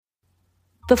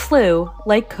The flu,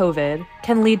 like COVID,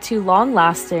 can lead to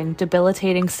long-lasting,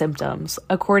 debilitating symptoms,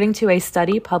 according to a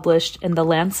study published in The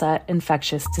Lancet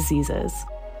Infectious Diseases.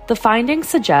 The findings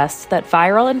suggest that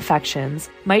viral infections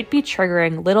might be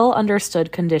triggering little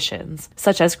understood conditions,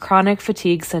 such as chronic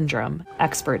fatigue syndrome,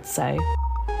 experts say.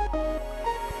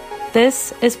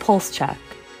 This is Pulse Check.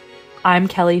 I'm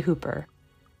Kelly Hooper.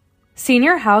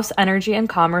 Senior House Energy and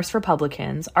Commerce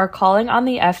Republicans are calling on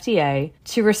the FDA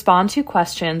to respond to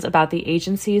questions about the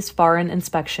agency's foreign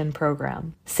inspection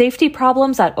program. Safety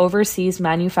problems at overseas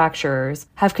manufacturers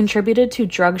have contributed to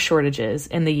drug shortages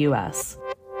in the U.S.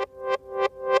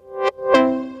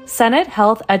 Senate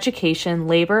Health, Education,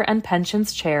 Labor, and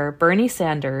Pensions Chair Bernie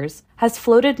Sanders has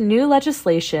floated new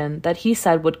legislation that he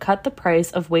said would cut the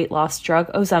price of weight loss drug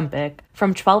Ozempic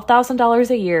from $12,000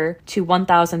 a year to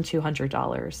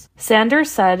 $1,200.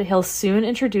 Sanders said he'll soon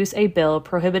introduce a bill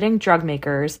prohibiting drug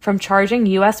makers from charging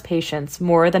U.S. patients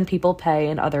more than people pay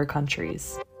in other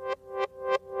countries.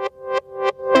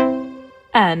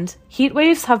 And heat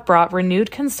waves have brought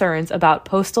renewed concerns about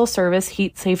Postal Service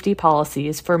heat safety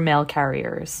policies for mail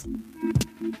carriers.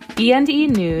 E&E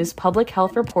News public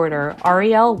health reporter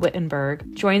Ariel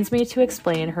Wittenberg joins me to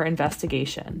explain her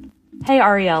investigation. Hey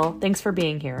Ariel, thanks for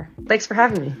being here. Thanks for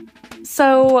having me.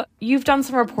 So, you've done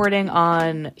some reporting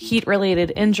on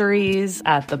heat-related injuries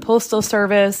at the Postal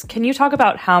Service. Can you talk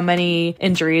about how many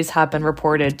injuries have been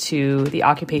reported to the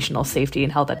Occupational Safety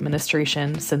and Health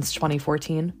Administration since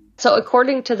 2014? So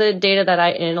according to the data that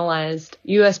I analyzed,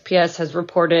 USPS has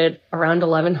reported around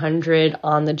 1,100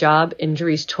 on-the-job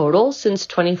injuries total since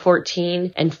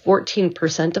 2014, and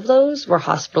 14% of those were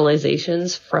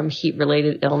hospitalizations from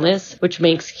heat-related illness, which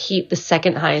makes heat the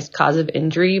second highest cause of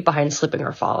injury behind slipping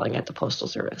or falling at the Postal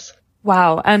Service.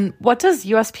 Wow. And what does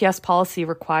USPS policy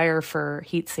require for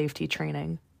heat safety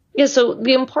training? Yeah, so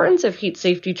the importance of heat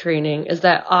safety training is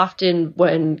that often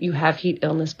when you have heat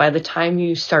illness, by the time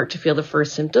you start to feel the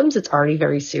first symptoms, it's already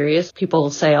very serious.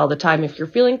 People say all the time, if you're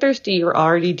feeling thirsty, you're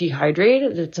already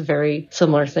dehydrated. It's a very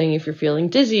similar thing. If you're feeling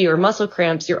dizzy or muscle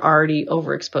cramps, you're already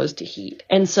overexposed to heat.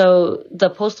 And so the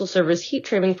Postal Service heat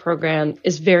training program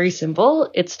is very simple.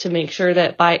 It's to make sure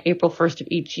that by April 1st of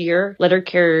each year, letter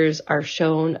carriers are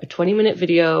shown a 20-minute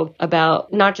video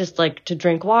about not just like to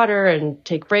drink water and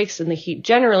take breaks in the heat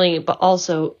generally, but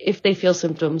also if they feel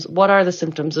symptoms, what are the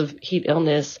symptoms of heat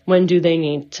illness? When do they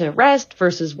need to rest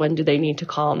versus when do they need to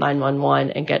call 911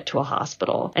 and get to a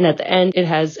hospital? And at the end, it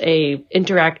has a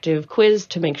interactive quiz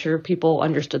to make sure people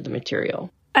understood the material.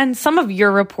 And some of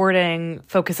your reporting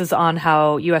focuses on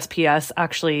how USPS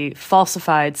actually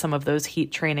falsified some of those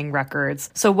heat training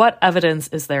records. So what evidence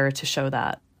is there to show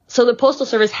that? So the Postal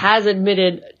Service has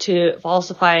admitted to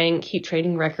falsifying heat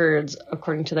training records,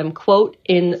 according to them, quote,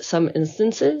 in some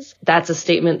instances. That's a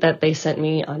statement that they sent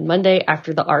me on Monday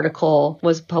after the article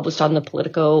was published on the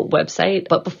Politico website.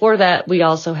 But before that, we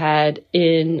also had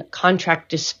in contract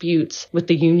disputes with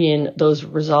the union, those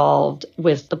resolved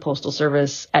with the Postal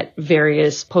Service at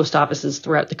various post offices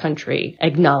throughout the country,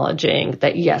 acknowledging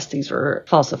that, yes, these were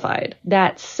falsified.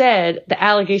 That said, the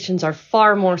allegations are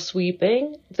far more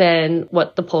sweeping than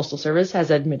what the Postal Service has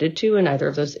admitted to in either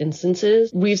of those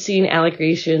instances. We've seen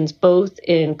allegations both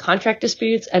in contract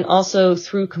disputes and also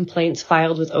through complaints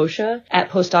filed with OSHA at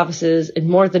post offices in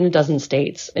more than a dozen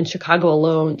states. In Chicago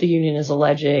alone, the union is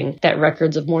alleging that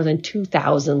records of more than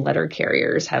 2,000 letter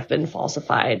carriers have been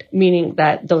falsified, meaning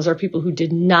that those are people who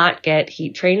did not get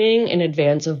heat training in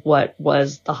advance of what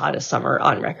was the hottest summer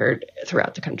on record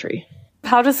throughout the country.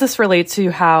 How does this relate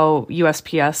to how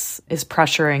USPS is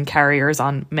pressuring carriers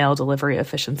on mail delivery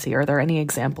efficiency? Are there any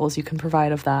examples you can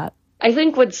provide of that? I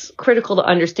think what's critical to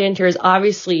understand here is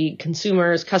obviously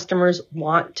customers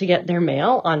want to get their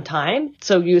mail on time.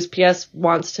 So USPS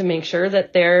wants to make sure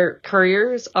that their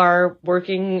couriers are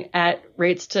working at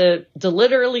rates to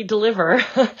literally deliver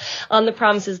on the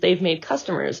promises they've made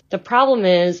customers. The problem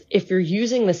is if you're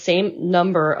using the same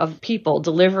number of people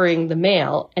delivering the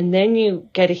mail and then you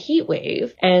get a heat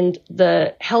wave, and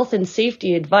the health and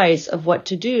safety advice of what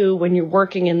to do when you're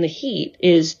working in the heat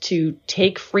is to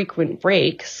take frequent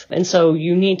breaks. And so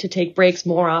you need to take breaks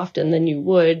more often than you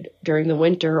would during the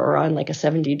winter or on like a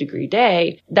 70-degree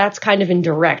day. That's kind of in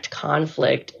direct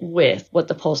conflict with what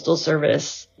the Postal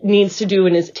Service needs to do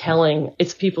and is telling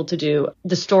its people to do.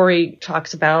 The story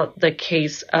talks about the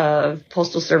case of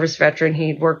Postal Service veteran.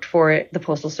 He'd worked for the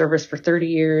Postal Service for 30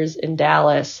 years in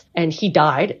Dallas, and he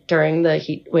died during the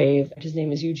heat wave. His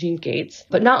name is Eugene Gates.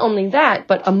 But not only that,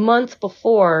 but a month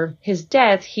before his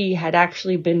death, he had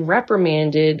actually been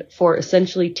reprimanded for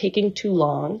essentially taking too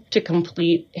long to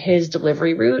complete his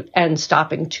delivery route and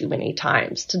stopping too many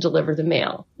times to deliver the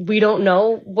mail. We don't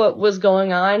know what was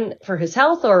going on for his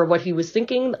health or what he was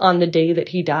thinking on the day that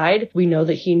he died. We know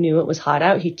that he knew it was hot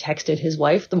out. He texted his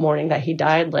wife the morning that he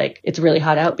died, like, it's really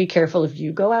hot out. Be careful if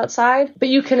you go outside. But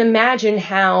you can imagine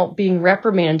how being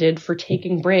reprimanded for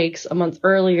taking breaks a month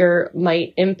earlier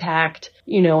might impact,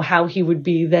 how he would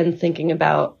be then thinking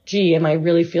about, gee, am I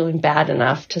really feeling bad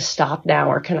enough to stop now,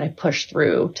 or can I push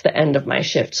through to the end of my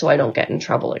shift so I don't get in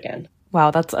trouble again?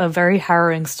 Wow, that's a very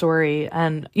harrowing story.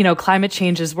 And, climate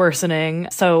change is worsening.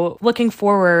 So looking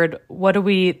forward, what do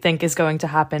we think is going to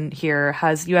happen here?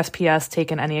 Has USPS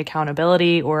taken any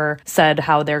accountability or said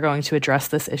how they're going to address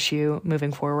this issue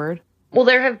moving forward? Well,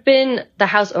 the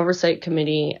House Oversight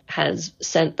Committee has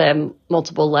sent them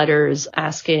multiple letters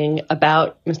asking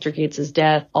about Mr. Gates's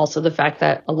death. Also, the fact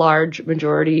that a large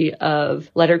majority of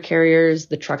letter carriers,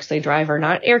 the trucks they drive, are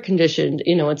not air conditioned.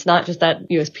 It's not just that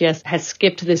USPS has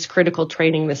skipped this critical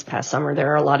training this past summer.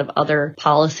 There are a lot of other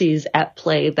policies at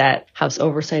play that House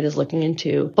Oversight is looking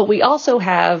into. But we also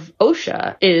have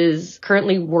OSHA is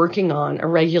currently working on a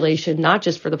regulation, not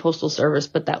just for the Postal Service,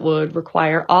 but that would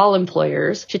require all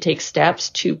employers to take steps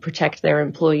to protect their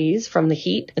employees from the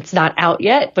heat. It's not out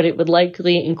yet, but it would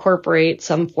likely incorporate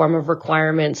some form of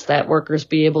requirements that workers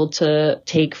be able to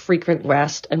take frequent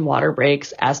rest and water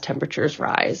breaks as temperatures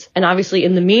rise. And obviously,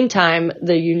 in the meantime,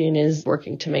 the union is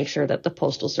working to make sure that the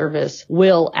Postal Service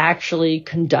will actually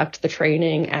conduct the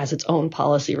training as its own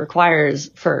policy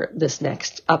requires for this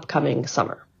next upcoming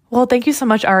summer. Well, thank you so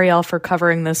much, Ariel, for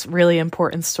covering this really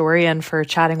important story and for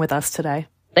chatting with us today.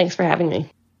 Thanks for having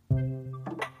me.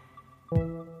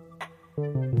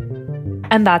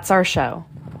 And that's our show.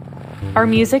 Our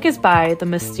music is by the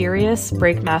mysterious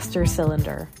Breakmaster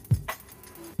Cylinder.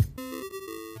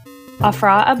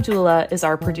 Afra Abdullah is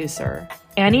our producer.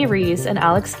 Annie Rees and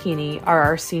Alex Keeney are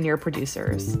our senior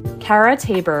producers. Kara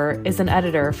Tabor is an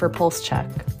editor for Pulse Check.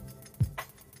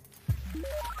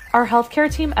 Our healthcare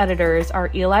team editors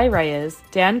are Eli Reyes,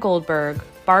 Dan Goldberg,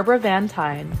 Barbara Van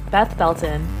Tyne, Beth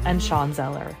Belton, and Sean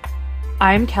Zeller.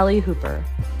 I'm Kelly Hooper.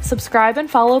 Subscribe and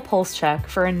follow Pulse Check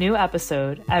for a new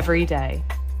episode every day.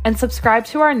 And subscribe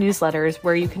to our newsletters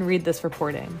where you can read this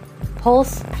reporting: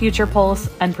 Pulse, Future Pulse,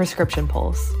 and Prescription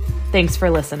Pulse. Thanks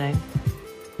for listening.